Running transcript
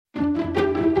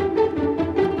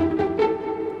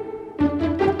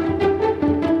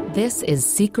This is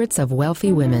Secrets of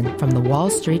Wealthy Women from the Wall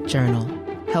Street Journal,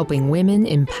 helping women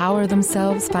empower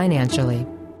themselves financially.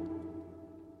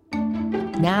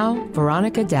 Now,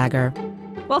 Veronica Dagher.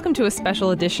 Welcome to a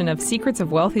special edition of Secrets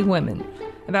of Wealthy Women,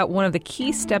 about one of the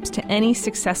key steps to any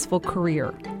successful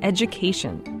career,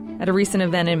 education. At a recent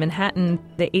event in Manhattan,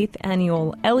 the 8th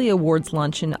Annual Elly Awards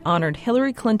luncheon honored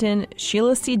Hillary Clinton,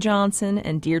 Sheila C. Johnson,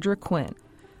 and Deirdre Quinn.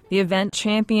 The event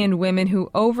championed women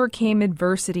who overcame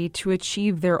adversity to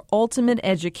achieve their ultimate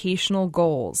educational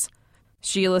goals.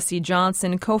 Sheila C.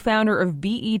 Johnson, co-founder of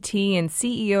BET and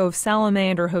CEO of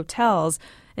Salamander Hotels,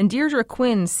 and Deirdre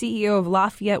Quinn, CEO of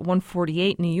Lafayette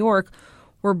 148, New York,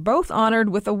 were both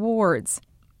honored with awards.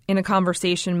 In a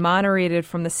conversation moderated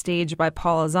from the stage by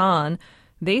Paula Zahn,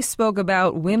 they spoke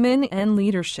about women and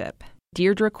leadership.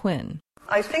 Deirdre Quinn.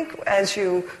 I think as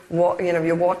you walk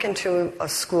into a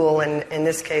school, and in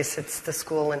this case it's the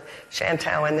school in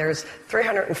Shantou, and there's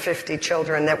 350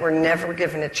 children that were never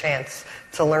given a chance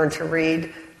to learn to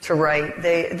read, to write.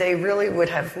 They really would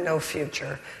have no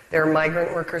future. They're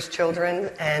migrant workers' children,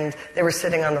 and they were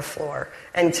sitting on the floor.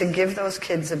 And to give those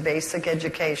kids a basic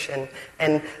education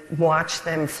and watch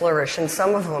them flourish, and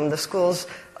some of them, the school's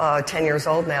 10 years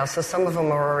old now, so some of them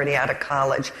are already out of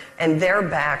college, and they're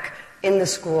back in the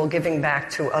school giving back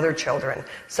to other children.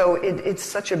 So it's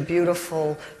such a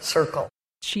beautiful circle.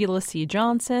 Sheila C.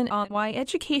 Johnson on why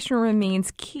education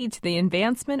remains key to the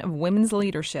advancement of women's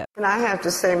leadership. And I have to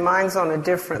say mine's on a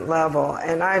different level,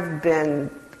 and I've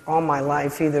been all my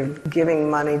life either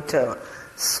giving money to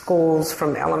schools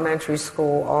from elementary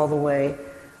school all the way,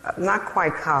 not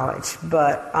quite college,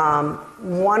 but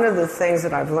one of the things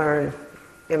that I've learned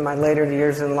in my later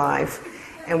years in life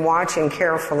and watching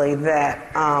carefully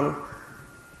that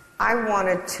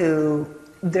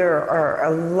there are a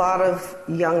lot of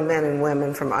young men and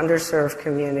women from underserved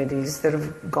communities that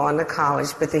have gone to college,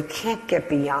 but they can't get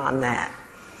beyond that.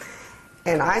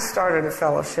 And I started a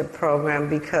fellowship program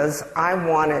because I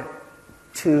wanted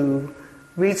to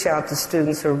reach out to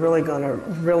students who are really going to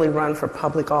really run for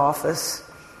public office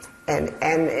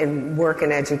and work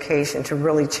in education to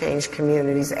really change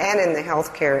communities and in the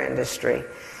healthcare industry.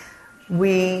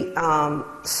 We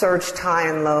searched high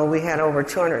and low. We had over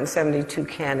 272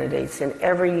 candidates, and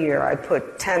every year I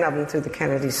put 10 of them through the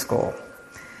Kennedy School.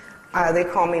 They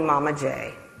call me Mama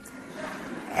J.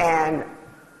 And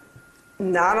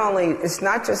it's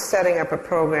not just setting up a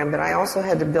program, but I also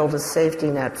had to build a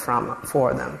safety net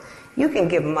for them. You can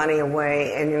give money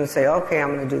away and you can say, okay,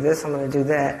 I'm going to do this, I'm going to do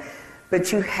that,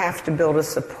 but you have to build a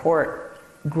support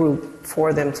group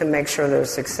for them to make sure they're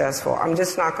successful. I'm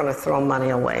just not going to throw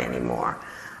money away anymore.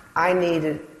 I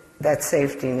needed that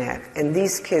safety net, and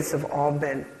these kids have all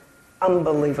been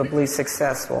unbelievably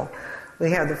successful.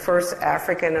 We have the first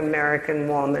African-American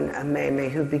woman, Ameme,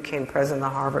 who became president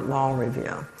of the Harvard Law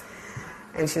Review,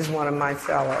 and she's one of my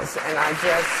fellows, and I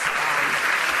just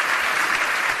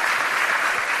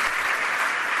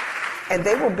and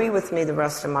they will be with me the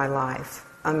rest of my life.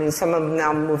 I mean, some of them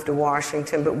now moved to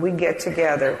Washington, but we get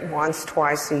together once,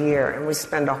 twice a year, and we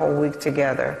spend a whole week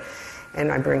together.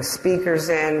 And I bring speakers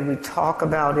in, we talk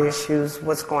about issues,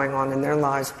 what's going on in their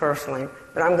lives personally,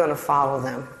 but I'm going to follow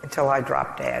them until I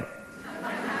drop dead.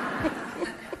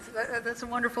 That's a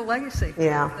wonderful legacy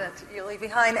that you leave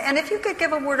behind. And if you could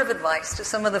give a word of advice to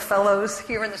some of the fellows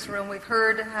here in this room, we've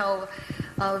heard how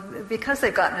because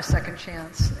they've gotten a second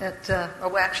chance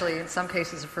actually in some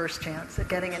cases a first chance at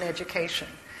getting an education,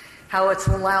 how it's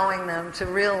allowing them to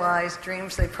realize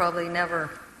dreams they probably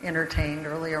never entertained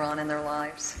earlier on in their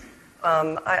lives.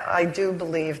 I do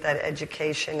believe that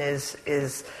education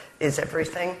is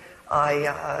everything.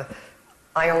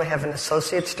 I only have an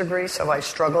associate's degree, so I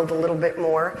struggled a little bit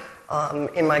more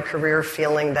in my career,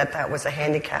 feeling that was a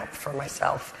handicap for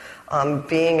myself.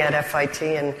 Being at FIT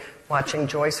and watching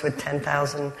Joyce with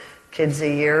 10,000 kids a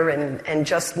year and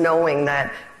just knowing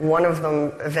that one of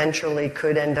them eventually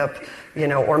could end up,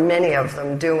 or many of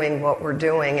them doing what we're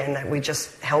doing, and that we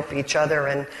just help each other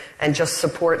and just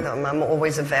support them. I'm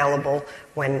always available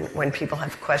when people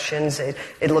have questions. It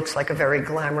looks like a very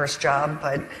glamorous job,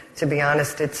 but to be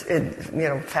honest,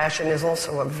 fashion is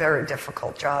also a very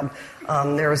difficult job.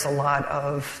 There's a lot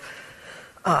of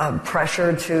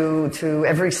pressure to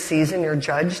every season you're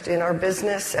judged in our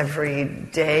business. Every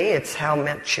day it's how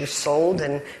much you sold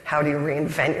and how do you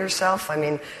reinvent yourself. I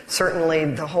mean, certainly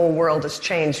the whole world has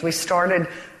changed. We started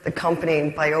the company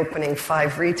by opening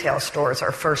 5 retail stores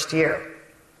our first year.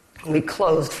 We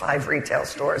closed 5 retail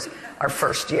stores our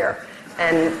first year.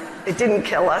 And it didn't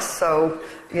kill us, so,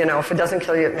 if it doesn't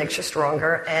kill you, it makes you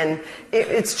stronger. And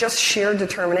it's just sheer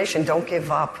determination. Don't give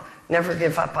up. Never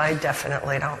give up. I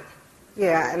definitely don't.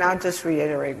 Yeah, and I'll just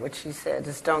reiterate what she said,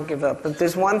 just don't give up. But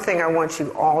there's one thing I want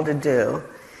you all to do.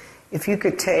 If you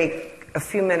could take a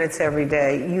few minutes every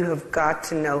day, you have got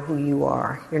to know who you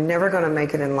are. You're never going to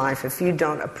make it in life if you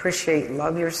don't appreciate,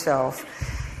 love yourself,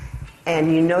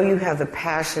 and you know you have the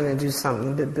passion to do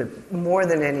something, but more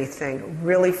than anything,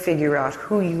 really figure out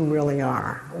who you really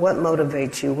are. What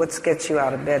motivates you? What gets you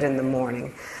out of bed in the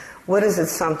morning? What is it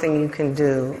something you can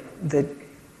do that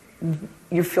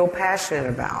you feel passionate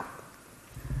about?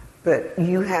 But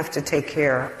you have to take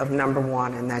care of number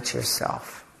one, and that's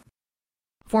yourself.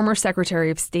 Former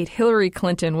Secretary of State Hillary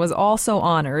Clinton was also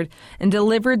honored and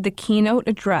delivered the keynote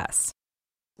address.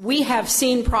 We have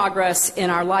seen progress in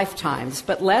our lifetimes,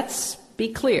 but let's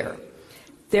be clear.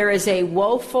 There is a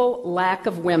woeful lack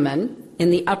of women in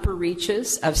the upper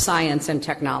reaches of science and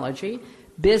technology,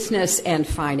 business and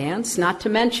finance, not to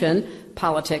mention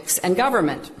politics and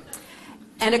government.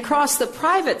 And across the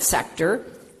private sector,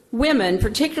 women,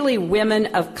 particularly women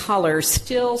of color,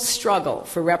 still struggle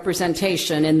for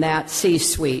representation in that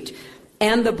C-suite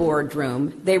and the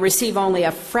boardroom. They receive only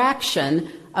a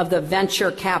fraction of the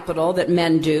venture capital that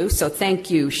men do. So thank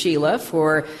you, Sheila,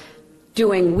 for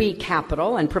doing We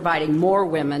Capital and providing more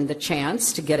women the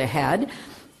chance to get ahead.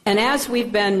 And as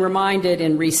we've been reminded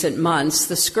in recent months,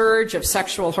 the scourge of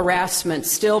sexual harassment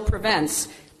still prevents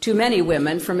too many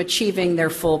women from achieving their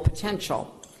full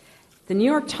potential. The New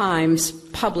York Times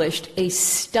published a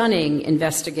stunning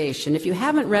investigation. If you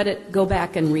haven't read it, go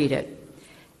back and read it.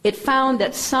 It found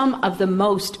that some of the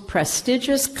most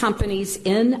prestigious companies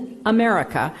in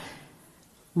America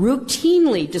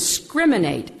routinely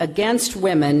discriminate against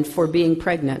women for being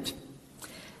pregnant.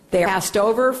 They are passed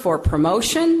over for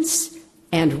promotions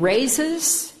and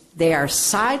raises. They are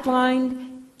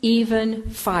sidelined, even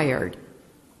fired.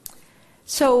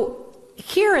 So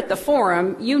here at the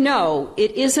forum, you know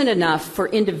it isn't enough for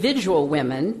individual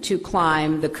women to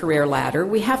climb the career ladder.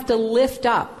 We have to lift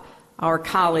up our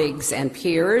colleagues and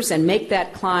peers and make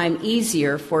that climb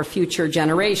easier for future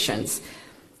generations.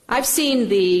 I've seen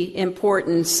the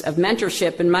importance of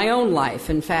mentorship in my own life.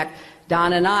 In fact,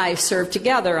 Don and I served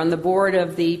together on the board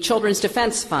of the Children's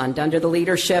Defense Fund under the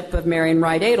leadership of Marian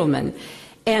Wright Edelman.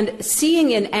 And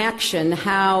seeing in action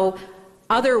how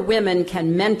other women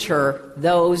can mentor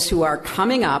those who are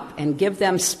coming up and give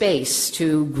them space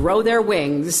to grow their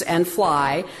wings and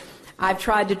fly, I've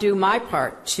tried to do my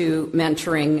part to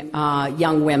mentoring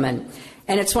young women.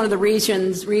 And it's one of the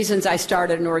reasons I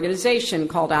started an organization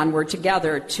called Onward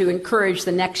Together, to encourage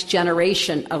the next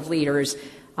generation of leaders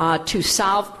to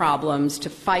solve problems, to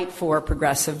fight for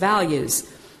progressive values.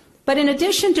 But in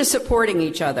addition to supporting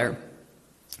each other,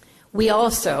 we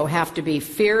also have to be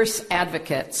fierce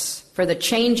advocates for the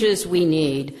changes we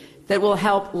need that will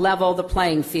help level the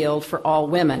playing field for all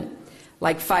women,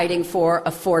 like fighting for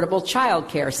affordable child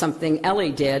care, something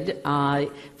Elly did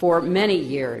for many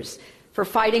years, for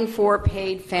fighting for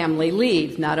paid family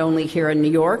leave, not only here in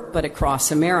New York, but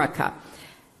across America.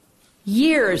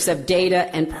 Years of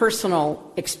data and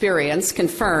personal experience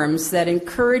confirms that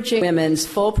encouraging women's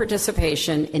full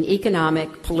participation in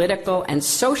economic, political, and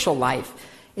social life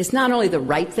is not only the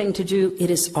right thing to do, it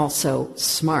is also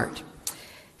smart.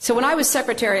 So when I was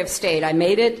Secretary of State, I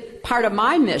made it part of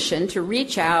my mission to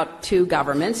reach out to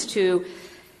governments, to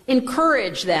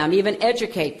encourage them, even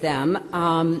educate them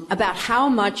about how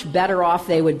much better off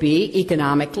they would be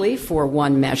economically, for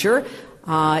one measure,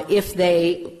 if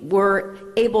they were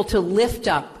able to lift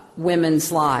up women's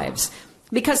lives.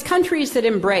 Because countries that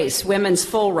embrace women's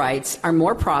full rights are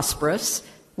more prosperous,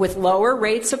 with lower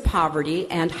rates of poverty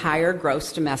and higher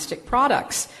gross domestic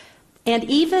products. And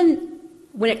even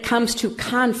when it comes to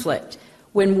conflict,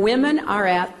 when women are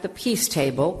at the peace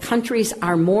table, countries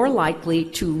are more likely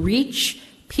to reach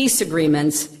peace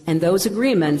agreements, and those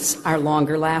agreements are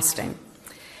longer lasting.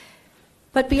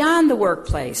 But beyond the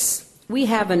workplace, we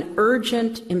have an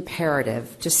urgent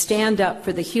imperative to stand up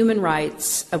for the human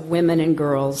rights of women and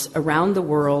girls around the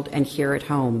world and here at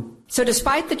home. So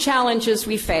despite the challenges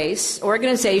we face,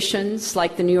 organizations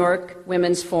like the New York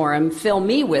Women's Forum fill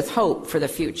me with hope for the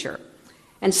future.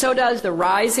 And so does the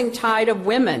rising tide of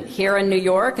women here in New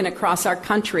York and across our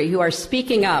country who are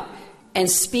speaking up and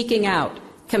speaking out,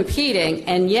 competing,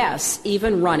 and yes,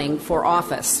 even running for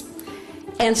office.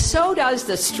 And so does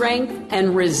the strength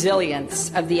and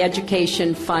resilience of the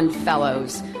Education Fund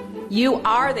Fellows. You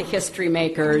are the history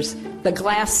makers, the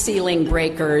glass ceiling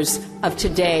breakers of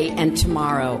today and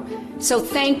tomorrow. So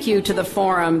thank you to the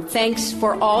Forum. Thanks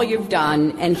for all you've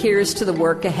done, and here's to the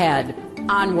work ahead.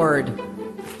 Onward.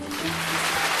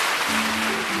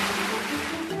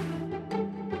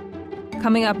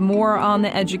 Coming up, more on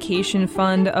the education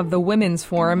fund of the Women's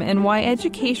Forum and why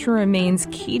education remains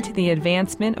key to the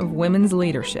advancement of women's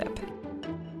leadership.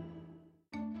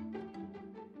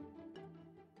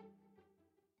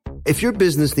 If your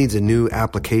business needs a new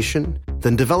application,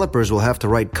 then developers will have to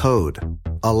write code,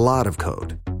 a lot of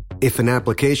code. If an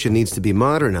application needs to be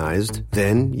modernized,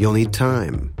 then you'll need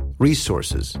time,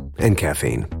 resources, and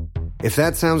caffeine. If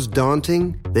that sounds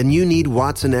daunting, then you need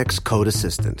Watson X Code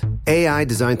Assistant, AI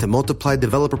designed to multiply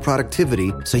developer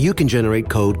productivity so you can generate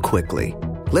code quickly.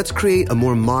 Let's create a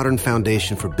more modern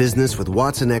foundation for business with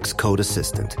Watson X Code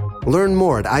Assistant. Learn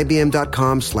more at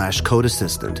ibm.com/code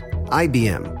assistant.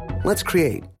 IBM. Let's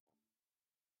create.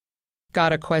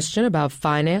 Got a question about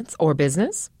finance or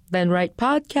business? Then write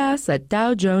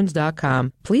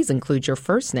podcasts@dowjones.com. Please include your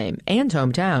first name and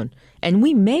hometown, and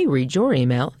we may read your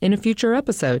email in a future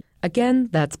episode. Again,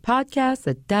 that's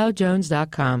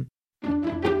podcasts@dowjones.com.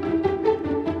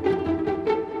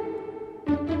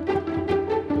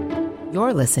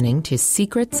 You're listening to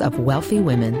Secrets of Wealthy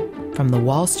Women from the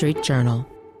Wall Street Journal.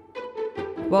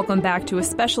 Welcome back to a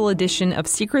special edition of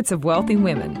Secrets of Wealthy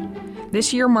Women.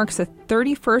 This year marks the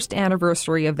 31st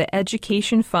anniversary of the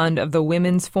Education Fund of the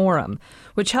Women's Forum,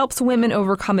 which helps women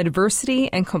overcome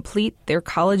adversity and complete their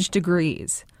college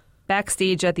degrees.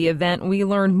 Backstage at the event, we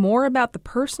learned more about the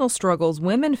personal struggles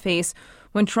women face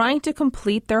when trying to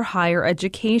complete their higher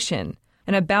education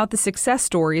and about the success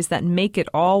stories that make it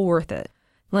all worth it.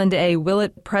 Linda A.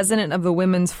 Willett, president of the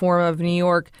Women's Forum of New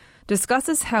York,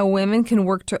 discusses how women can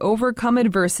work to overcome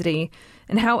adversity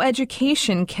and how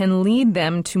education can lead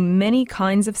them to many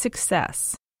kinds of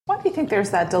success. Why do you think there's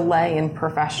that delay in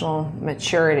professional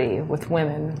maturity with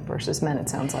women versus men, it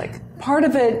sounds like? Part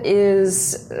of it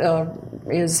is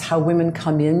how women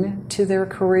come into their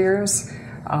careers.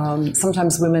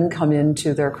 Sometimes women come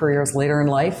into their careers later in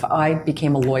life. I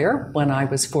became a lawyer when I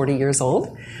was 40 years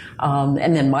old,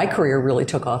 and then my career really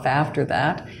took off after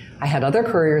that. I had other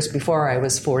careers before I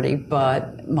was 40,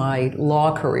 but my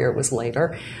law career was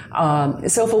later.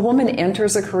 So if a woman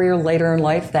enters a career later in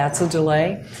life, that's a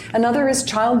delay. Another is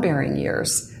childbearing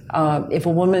years. If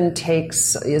a woman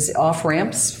is off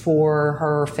ramps for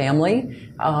her family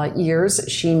years,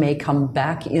 she may come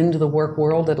back into the work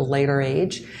world at a later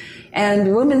age.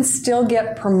 And women still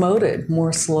get promoted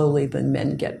more slowly than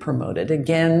men get promoted,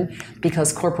 again,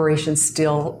 because corporations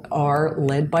still are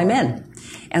led by men.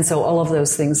 And so all of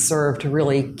those things serve to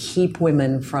really keep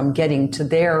women from getting to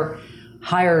their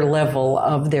higher level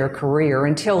of their career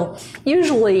until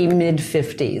usually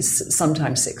mid-50s,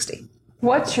 sometimes 60.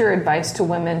 What's your advice to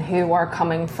women who are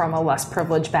coming from a less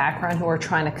privileged background, who are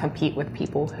trying to compete with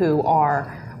people who are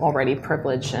already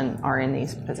privileged and are in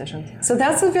these positions? So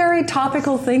that's a very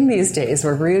topical thing these days.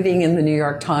 We're reading in the New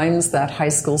York Times that high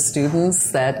school students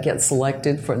that get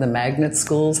selected for the magnet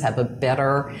schools have a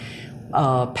better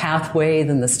pathway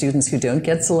than the students who don't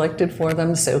get selected for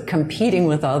them. So competing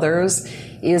with others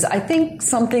is, I think,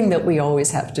 something that we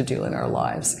always have to do in our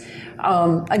lives.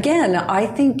 Again, I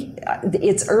think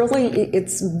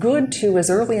it's good to, as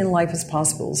early in life as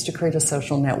possible, is to create a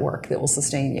social network that will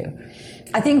sustain you.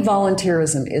 I think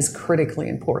volunteerism is critically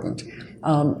important,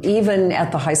 even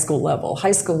at the high school level,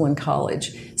 high school and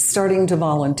college, starting to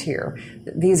volunteer.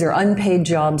 These are unpaid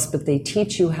jobs, but they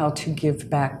teach you how to give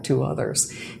back to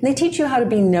others. And they teach you how to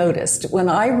be noticed. When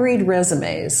I read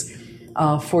resumes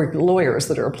for lawyers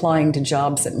that are applying to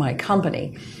jobs at my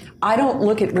company, I don't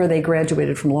look at where they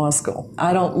graduated from law school.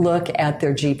 I don't look at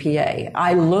their GPA.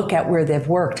 I look at where they've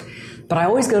worked. But I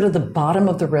always go to the bottom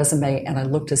of the resume and I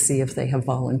look to see if they have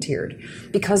volunteered,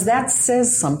 because that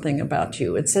says something about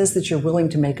you. It says that you're willing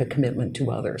to make a commitment to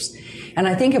others. And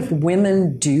I think if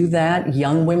women do that,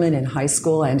 young women in high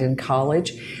school and in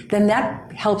college, then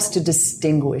that helps to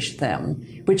distinguish them,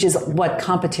 which is what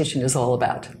competition is all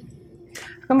about.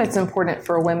 How come it's important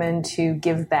for women to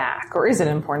give back, or is it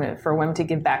important for women to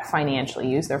give back financially,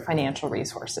 use their financial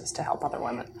resources to help other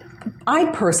women? I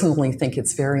personally think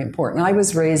it's very important. I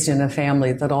was raised in a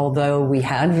family that although we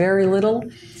had very little,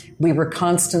 we were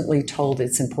constantly told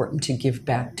it's important to give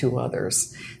back to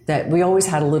others, that we always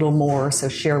had a little more, so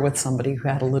share with somebody who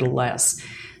had a little less.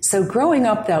 So growing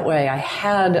up that way, I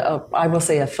had, I will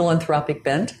say, a philanthropic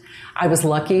bent. I was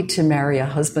lucky to marry a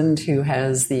husband who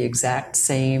has the exact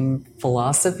same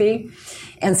philosophy.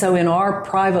 And so in our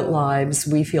private lives,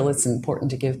 we feel it's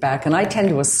important to give back. And I tend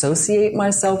to associate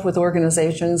myself with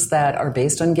organizations that are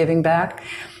based on giving back.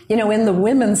 You know, in the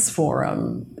Women's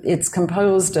Forum, it's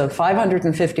composed of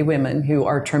 550 women who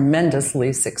are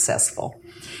tremendously successful.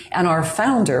 And our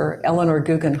founder, Eleanor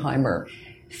Guggenheimer,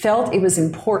 felt it was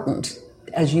important,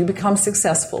 as you become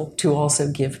successful, to also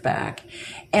give back.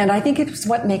 And I think it's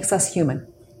what makes us human.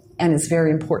 and it's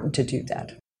very important to do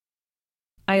that.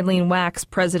 Eileen Wax,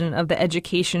 president of the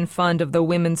Education Fund of the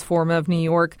Women's Forum of New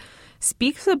York,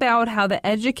 speaks about how the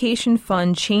Education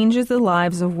Fund changes the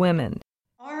lives of women.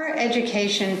 Our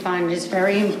Education Fund is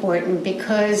very important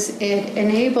because it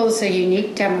enables a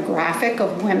unique demographic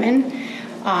of women.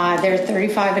 They're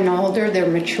 35 and older, they're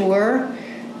mature,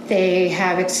 they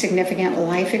have a significant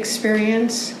life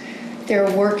experience.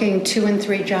 They're working 2 and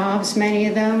 3 jobs, many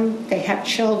of them. They have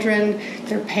children.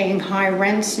 They're paying high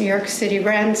rents, New York City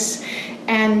rents.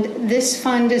 And this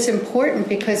fund is important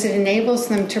because it enables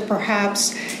them to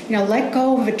perhaps, let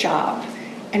go of a job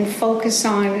and focus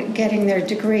on getting their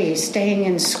degree, staying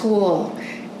in school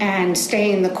and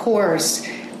staying the course.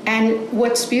 And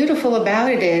what's beautiful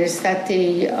about it is that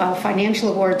the financial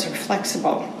awards are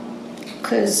flexible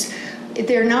because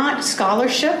they're not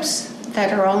scholarships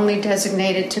that are only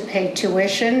designated to pay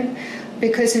tuition,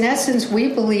 because in essence, we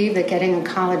believe that getting a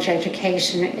college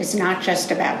education is not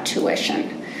just about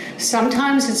tuition.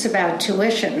 Sometimes it's about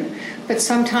tuition, but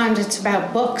sometimes it's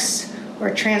about books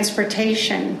or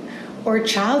transportation or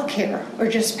childcare or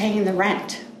just paying the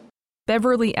rent.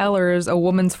 Beverly Ellers, a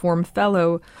Women's Forum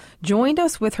Fellow, joined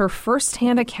us with her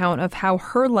firsthand account of how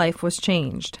her life was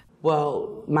changed.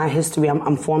 Well, my history,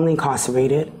 I'm formerly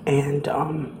incarcerated and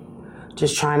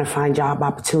just trying to find job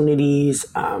opportunities,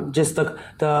 just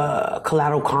the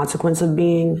collateral consequence of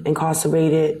being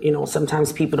incarcerated.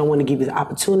 Sometimes people don't want to give you the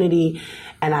opportunity.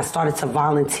 And I started to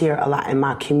volunteer a lot in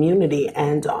my community.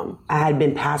 And I had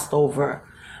been passed over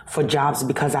for jobs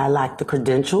because I lacked the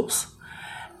credentials.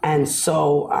 And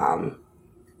so,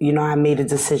 I made a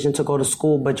decision to go to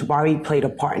school. But Jabari played a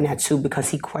part in that, too, because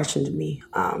he questioned me.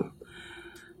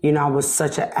 I was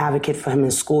such an advocate for him in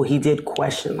school. He did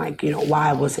question, why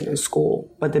I wasn't in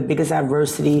school. But the biggest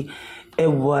adversity,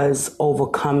 it was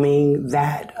overcoming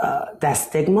that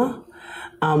stigma,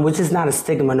 which is not a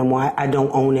stigma no more. I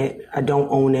don't own it.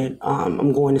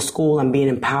 I'm going to school. I'm being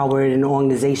empowered in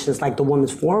organizations like the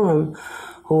Women's Forum,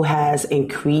 who has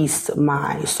increased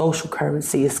my social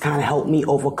currency. It's kind of helped me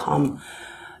overcome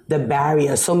the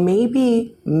barrier. So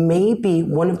maybe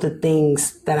one of the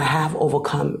things that I have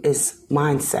overcome is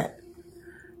mindset,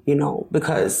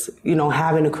 because,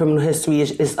 having a criminal history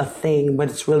is a thing, but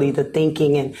it's really the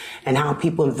thinking and how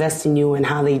people invest in you and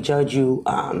how they judge you.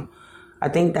 I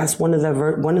think that's one of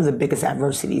the biggest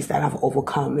adversities that I've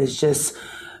overcome is just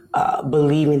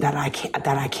believing that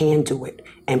I can do it,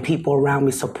 and people around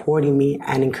me supporting me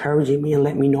and encouraging me and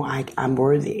let me know I'm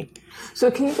worthy.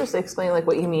 So can you just explain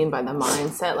what you mean by the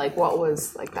mindset? What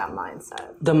was that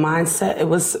mindset? The mindset, it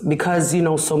was because,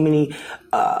 so many,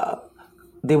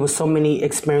 there were so many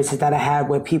experiences that I had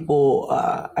where people,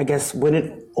 I guess,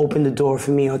 wouldn't open the door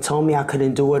for me or told me I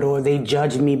couldn't do it, or they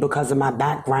judged me because of my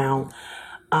background.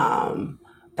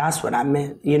 That's what I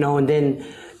meant, and then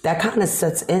that kind of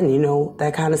sets in,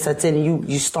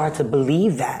 you start to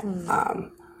believe that.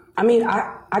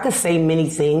 I could say many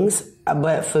things,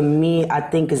 but for me, I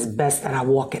think it's best that I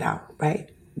walk it out,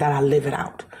 right? That I live it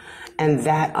out. And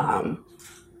that,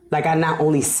 I not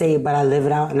only say it, but I live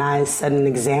it out and I set an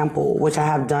example, which I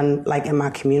have done, in my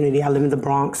community. I live in the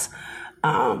Bronx.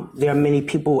 There are many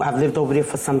people, I've lived over there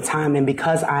for some time, and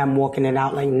because I am walking it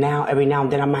out, now, every now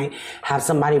and then I might have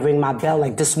somebody ring my bell.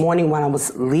 This morning when I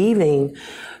was leaving,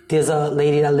 there's a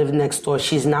lady that lives next door.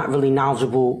 She's not really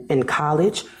knowledgeable in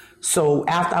college. So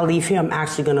after I leave here, I'm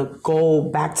actually going to go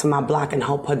back to my block and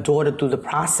help her daughter through the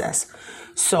process.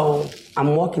 So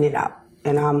I'm walking it out,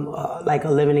 and I'm a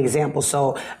living example.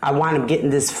 So I wind up getting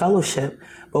this fellowship.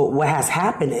 But what has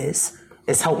happened is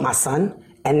it's helped my son.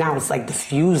 And now it's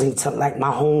diffusing to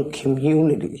my whole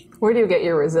community. Where do you get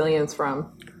your resilience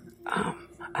from?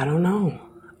 I don't know.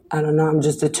 I'm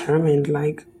just determined.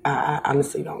 I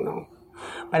honestly don't know.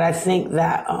 But I think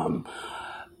that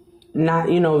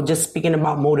just speaking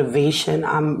about motivation,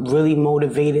 I'm really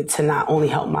motivated to not only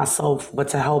help myself, but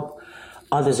to help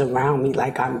others around me.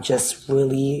 I'm just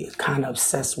really kind of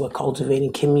obsessed with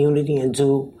cultivating community and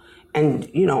do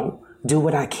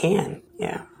what I can.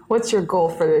 Yeah. What's your goal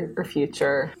for your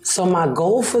future? So my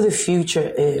goal for the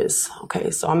future is,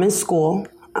 so I'm in school.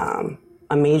 I'm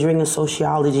majoring in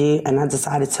sociology, and I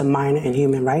decided to minor in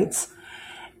human rights.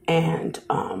 And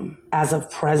as of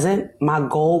present, my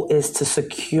goal is to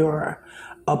secure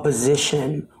a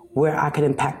position where I can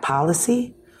impact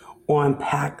policy or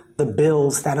impact the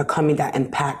bills that are coming that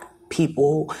impact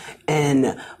people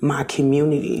in my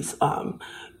communities.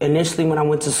 Initially, when I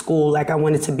went to school, I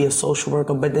wanted to be a social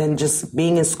worker, but then just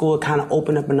being in school kind of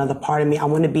opened up another part of me. I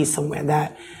want to be somewhere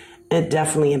that it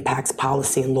definitely impacts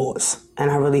policy and laws. And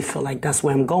I really feel like that's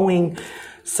where I'm going.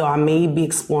 So I may be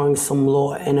exploring some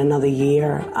law in another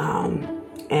year.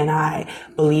 And I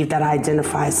believe that I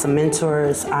identified some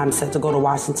mentors. I'm set to go to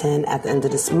Washington at the end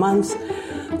of this month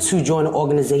to join an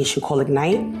organization called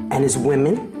Ignite, and it's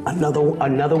women,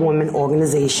 another woman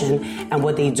organization. And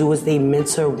what they do is they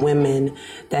mentor women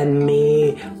that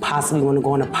may possibly want to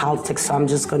go into politics. So I'm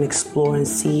just going to explore and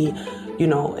see,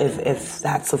 if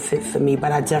that's a fit for me.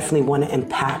 But I definitely want to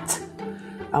impact.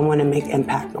 I want to make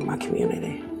impact on my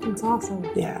community. That's awesome.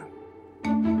 Yeah.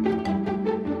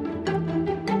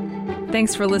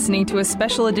 Thanks for listening to a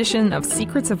special edition of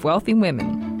Secrets of Wealthy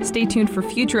Women. Stay tuned for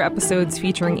future episodes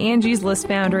featuring Angie's List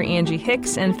founder Angie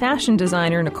Hicks and fashion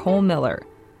designer Nicole Miller.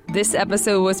 This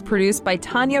episode was produced by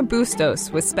Tanya Bustos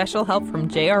with special help from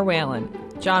J.R. Whalen.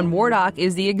 John Wardock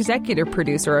is the executive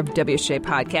producer of WSJ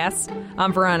Podcasts.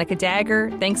 I'm Veronica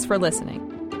Dagher. Thanks for listening.